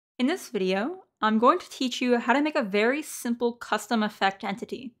In this video, I'm going to teach you how to make a very simple custom effect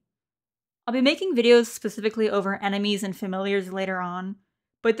entity. I'll be making videos specifically over enemies and familiars later on,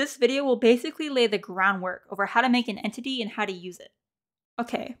 but this video will basically lay the groundwork over how to make an entity and how to use it.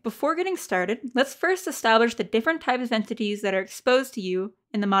 Okay, before getting started, let's first establish the different types of entities that are exposed to you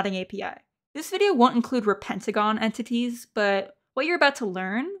in the modding API. This video won't include repentagon entities, but what you're about to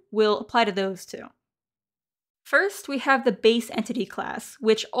learn will apply to those too. First, we have the base entity class,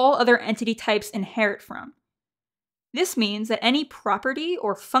 which all other entity types inherit from. This means that any property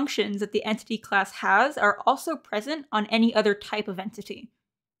or functions that the entity class has are also present on any other type of entity.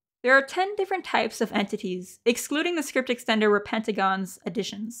 There are 10 different types of entities, excluding the script extender repentagon's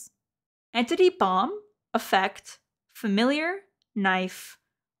additions. Entity bomb, effect, familiar, knife,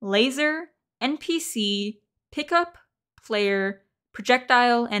 laser, NPC, pickup, player,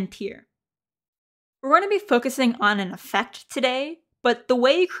 projectile, and tier. We're going to be focusing on an effect today, but the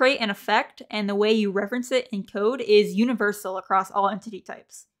way you create an effect and the way you reference it in code is universal across all entity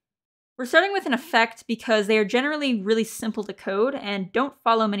types. We're starting with an effect because they are generally really simple to code and don't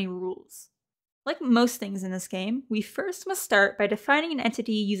follow many rules. Like most things in this game, we first must start by defining an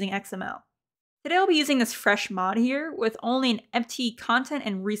entity using XML. Today I'll be using this fresh mod here with only an empty content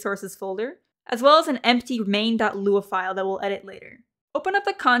and resources folder, as well as an empty main.lua file that we'll edit later. Open up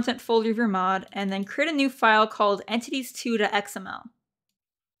the content folder of your mod, and then create a new file called entities2.xml.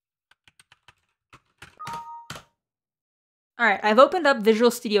 Alright, I've opened up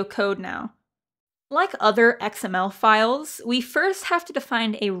Visual Studio Code now. Like other XML files, we first have to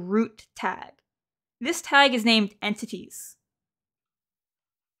define a root tag. This tag is named entities.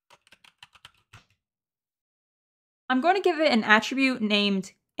 I'm going to give it an attribute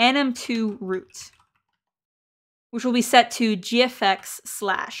named anim2root, which will be set to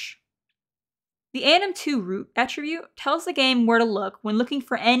gfx/. The anim2root attribute tells the game where to look when looking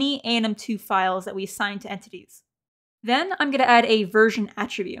for any anim2 files that we assign to entities. Then I'm going to add a version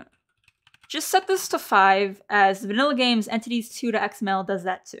attribute. Just set this to 5, as vanilla game's entities2.xml does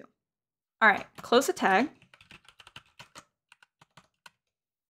that too. Alright, close the tag.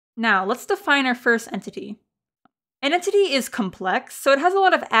 Now let's define our first entity. An entity is complex, so it has a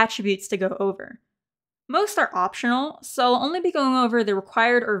lot of attributes to go over. Most are optional, so I'll only be going over the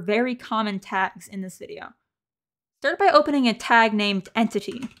required or very common tags in this video. Start by opening a tag named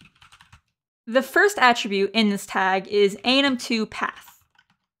entity. The first attribute in this tag is anim2 path.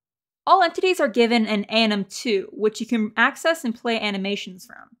 All entities are given an anim2, which you can access and play animations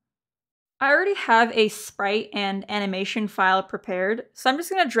from. I already have a sprite and animation file prepared, so I'm just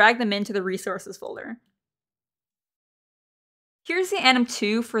going to drag them into the resources folder. Here's the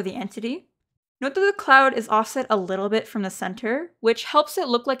anim2 for the entity. Note that the cloud is offset a little bit from the center, which helps it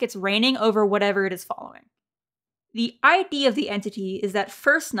look like it's raining over whatever it is following. The ID of the entity is that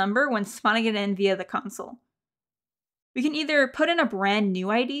first number when spawning it in via the console. We can either put in a brand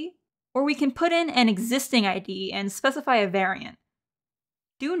new ID, or we can put in an existing ID and specify a variant.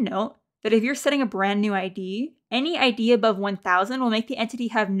 Do note that if you're setting a brand new ID, any ID above 1000 will make the entity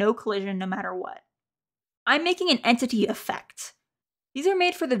have no collision no matter what. I'm making an entity effect. These are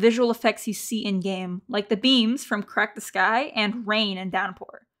made for the visual effects you see in-game, like the beams from Crack the Sky and rain and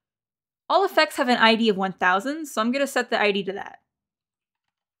downpour. All effects have an ID of 1000, so I'm going to set the ID to that.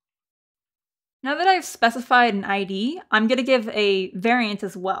 Now that I've specified an ID, I'm going to give a variant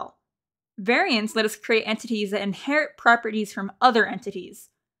as well. Variants let us create entities that inherit properties from other entities.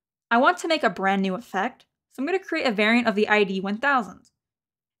 I want to make a brand new effect, so I'm going to create a variant of the ID 1000.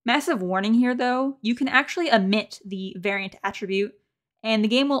 Massive warning here though, you can actually omit the variant attribute, and the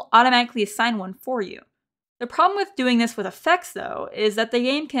game will automatically assign one for you. The problem with doing this with effects, though, is that the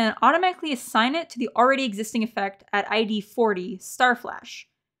game can automatically assign it to the already existing effect at ID 40, Starflash,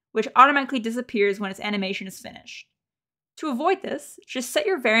 which automatically disappears when its animation is finished. To avoid this, just set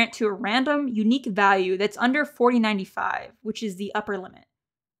your variant to a random, unique value that's under 4095, which is the upper limit.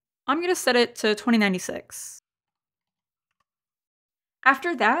 I'm going to set it to 2096.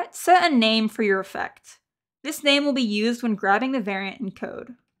 After that, set a name for your effect. This name will be used when grabbing the variant in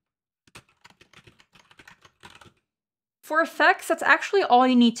code. For effects, that's actually all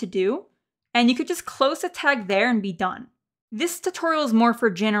you need to do, and you could just close the tag there and be done. This tutorial is more for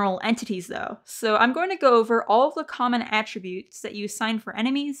general entities though, so I'm going to go over all of the common attributes that you assign for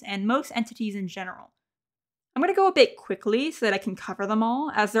enemies and most entities in general. I'm going to go a bit quickly so that I can cover them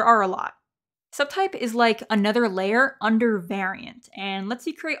all, as there are a lot. Subtype is like another layer under variant, and lets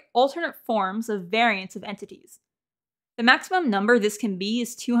you create alternate forms of variants of entities. The maximum number this can be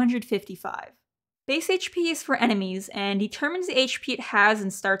is 255. Base HP is for enemies, and determines the HP it has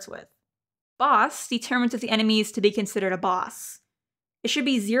and starts with. Boss determines if the enemy is to be considered a boss. It should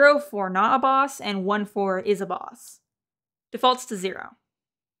be 0 for not a boss and 1 for is a boss. Defaults to 0.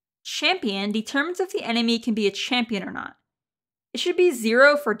 Champion determines if the enemy can be a champion or not. It should be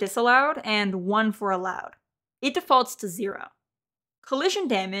 0 for disallowed and 1 for allowed. It defaults to 0. Collision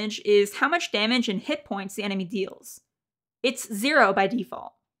damage is how much damage and hit points the enemy deals. It's 0 by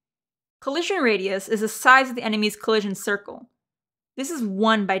default. Collision radius is the size of the enemy's collision circle. This is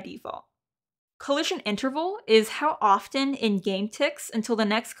 1 by default. Collision interval is how often in-game ticks until the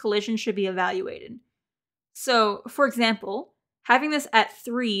next collision should be evaluated. So, for example, having this at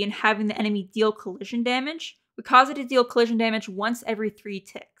 3 and having the enemy deal collision damage would cause it to deal collision damage once every 3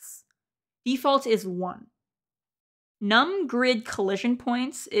 ticks. Default is 1. Num grid collision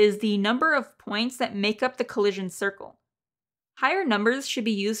points is the number of points that make up the collision circle. Higher numbers should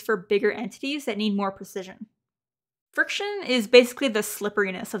be used for bigger entities that need more precision. Friction is basically the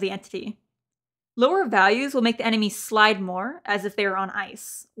slipperiness of the entity. Lower values will make the enemy slide more, as if they were on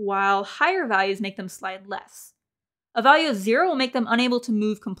ice, while higher values make them slide less. A value of 0 will make them unable to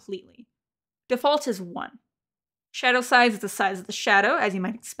move completely. Default is 1. Shadow size is the size of the shadow, as you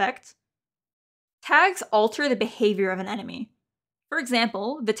might expect. Tags alter the behavior of an enemy. For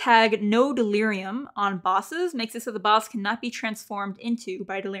example, the tag No Delirium on bosses makes it so the boss cannot be transformed into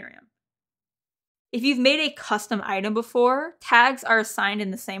by delirium. If you've made a custom item before, tags are assigned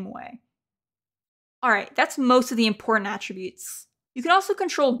in the same way. Alright, that's most of the important attributes. You can also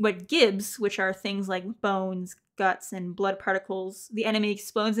control what gibs, which are things like bones, guts, and blood particles, the enemy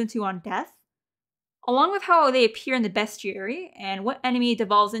explodes into on death, along with how they appear in the bestiary, and what enemy it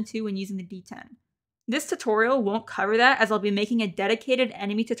devolves into when using the D10. This tutorial won't cover that, as I'll be making a dedicated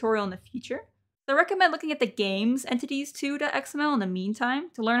enemy tutorial in the future, so I recommend looking at the game's entities2.xml in the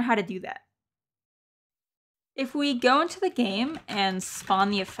meantime to learn how to do that. If we go into the game and spawn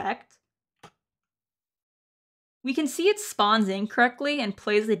the effect, we can see it spawns in correctly and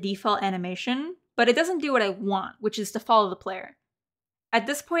plays the default animation, but it doesn't do what I want, which is to follow the player. At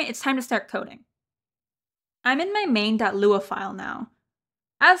this point, it's time to start coding. I'm in my main.lua file now.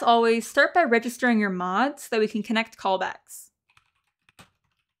 As always, start by registering your mods so that we can connect callbacks.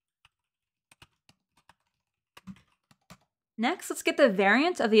 Next, let's get the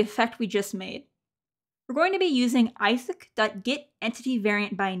variant of the effect we just made. We're going to be using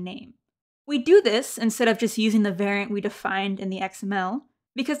isaac.getEntityVariantByName. We do this instead of just using the variant we defined in the XML,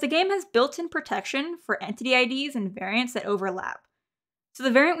 because the game has built-in protection for entity IDs and variants that overlap. So the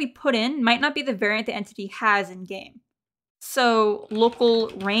variant we put in might not be the variant the entity has in-game. So local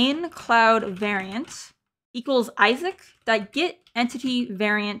rain cloud variant equals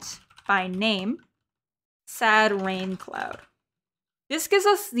isaac.getEntityVariantByName sad rain cloud. This gives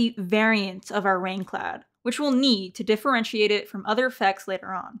us the variant of our rain cloud, which we'll need to differentiate it from other effects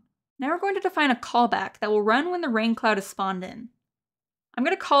later on. Now we're going to define a callback that will run when the rain cloud is spawned in. I'm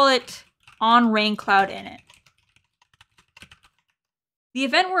going to call it onRainCloudInit. The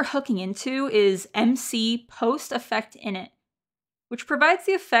event we're hooking into is mcPostEffectInit, which provides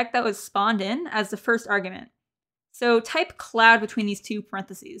the effect that was spawned in as the first argument. So type cloud between these two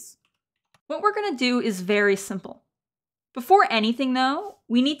parentheses. What we're going to do is very simple. Before anything though,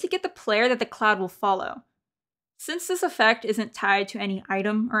 we need to get the player that the cloud will follow. Since this effect isn't tied to any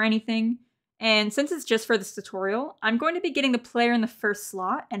item or anything, and since it's just for this tutorial, I'm going to be getting the player in the first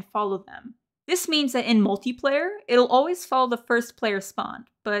slot and follow them. This means that in multiplayer, it'll always follow the first player spawned,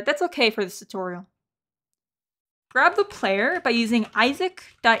 but that's okay for this tutorial. Grab the player by using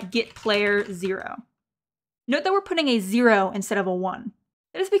isaac.getPlayer0. Note that we're putting a 0 instead of a 1.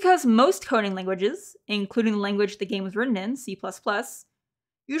 That is because most coding languages, including the language the game was written in, C++,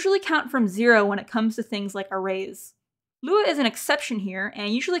 usually count from 0 when it comes to things like arrays. Lua is an exception here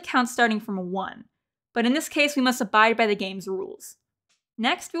and usually counts starting from a 1, but in this case we must abide by the game's rules.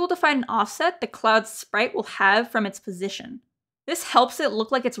 Next, we will define an offset the cloud's sprite will have from its position. This helps it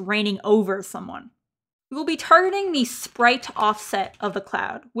look like it's raining over someone. We will be targeting the sprite offset of the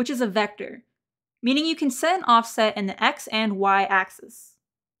cloud, which is a vector, meaning you can set an offset in the x and y axis.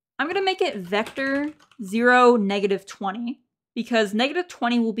 I'm going to make it vector 0, -20, because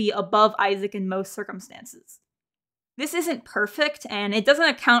 -20 will be above Isaac in most circumstances. This isn't perfect, and it doesn't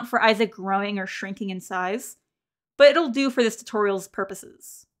account for Isaac growing or shrinking in size, but it'll do for this tutorial's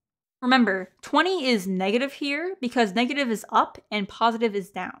purposes. Remember, 20 is negative here because negative is up and positive is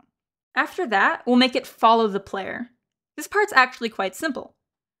down. After that, we'll make it follow the player. This part's actually quite simple.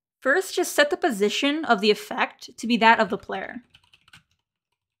 First, just set the position of the effect to be that of the player.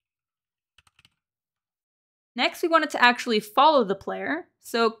 Next, we want it to actually follow the player,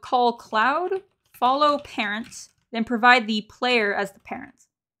 so call cloud follow parent, then provide the player as the parent.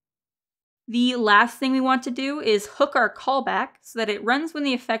 The last thing we want to do is hook our callback so that it runs when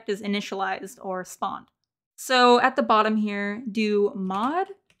the effect is initialized or spawned. So at the bottom here, do mod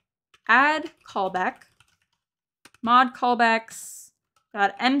add callback, mod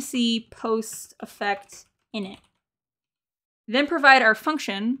callbacks.mc post effect init. Then provide our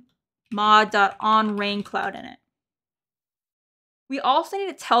function mod.onRainCloudInit. We also need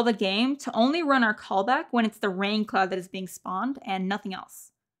to tell the game to only run our callback when it's the rain cloud that is being spawned and nothing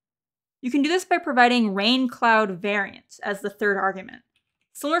else. You can do this by providing rain cloud variant as the third argument,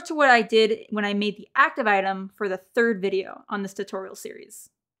 similar to what I did when I made the active item for the third video on this tutorial series.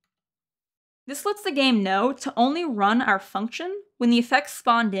 This lets the game know to only run our function when the effect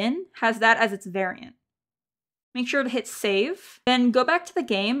spawned in has that as its variant. Make sure to hit save, then go back to the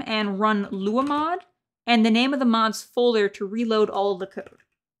game and run luamod and the name of the mod's folder to reload all of the code.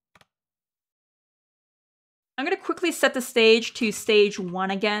 I'm going to quickly set the stage to stage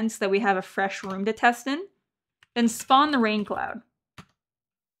 1 again so that we have a fresh room to test in. Then spawn the rain cloud.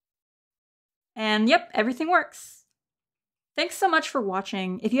 And yep, everything works. Thanks so much for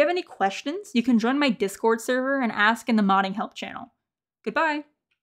watching. If you have any questions, you can join my Discord server and ask in the modding help channel. Goodbye!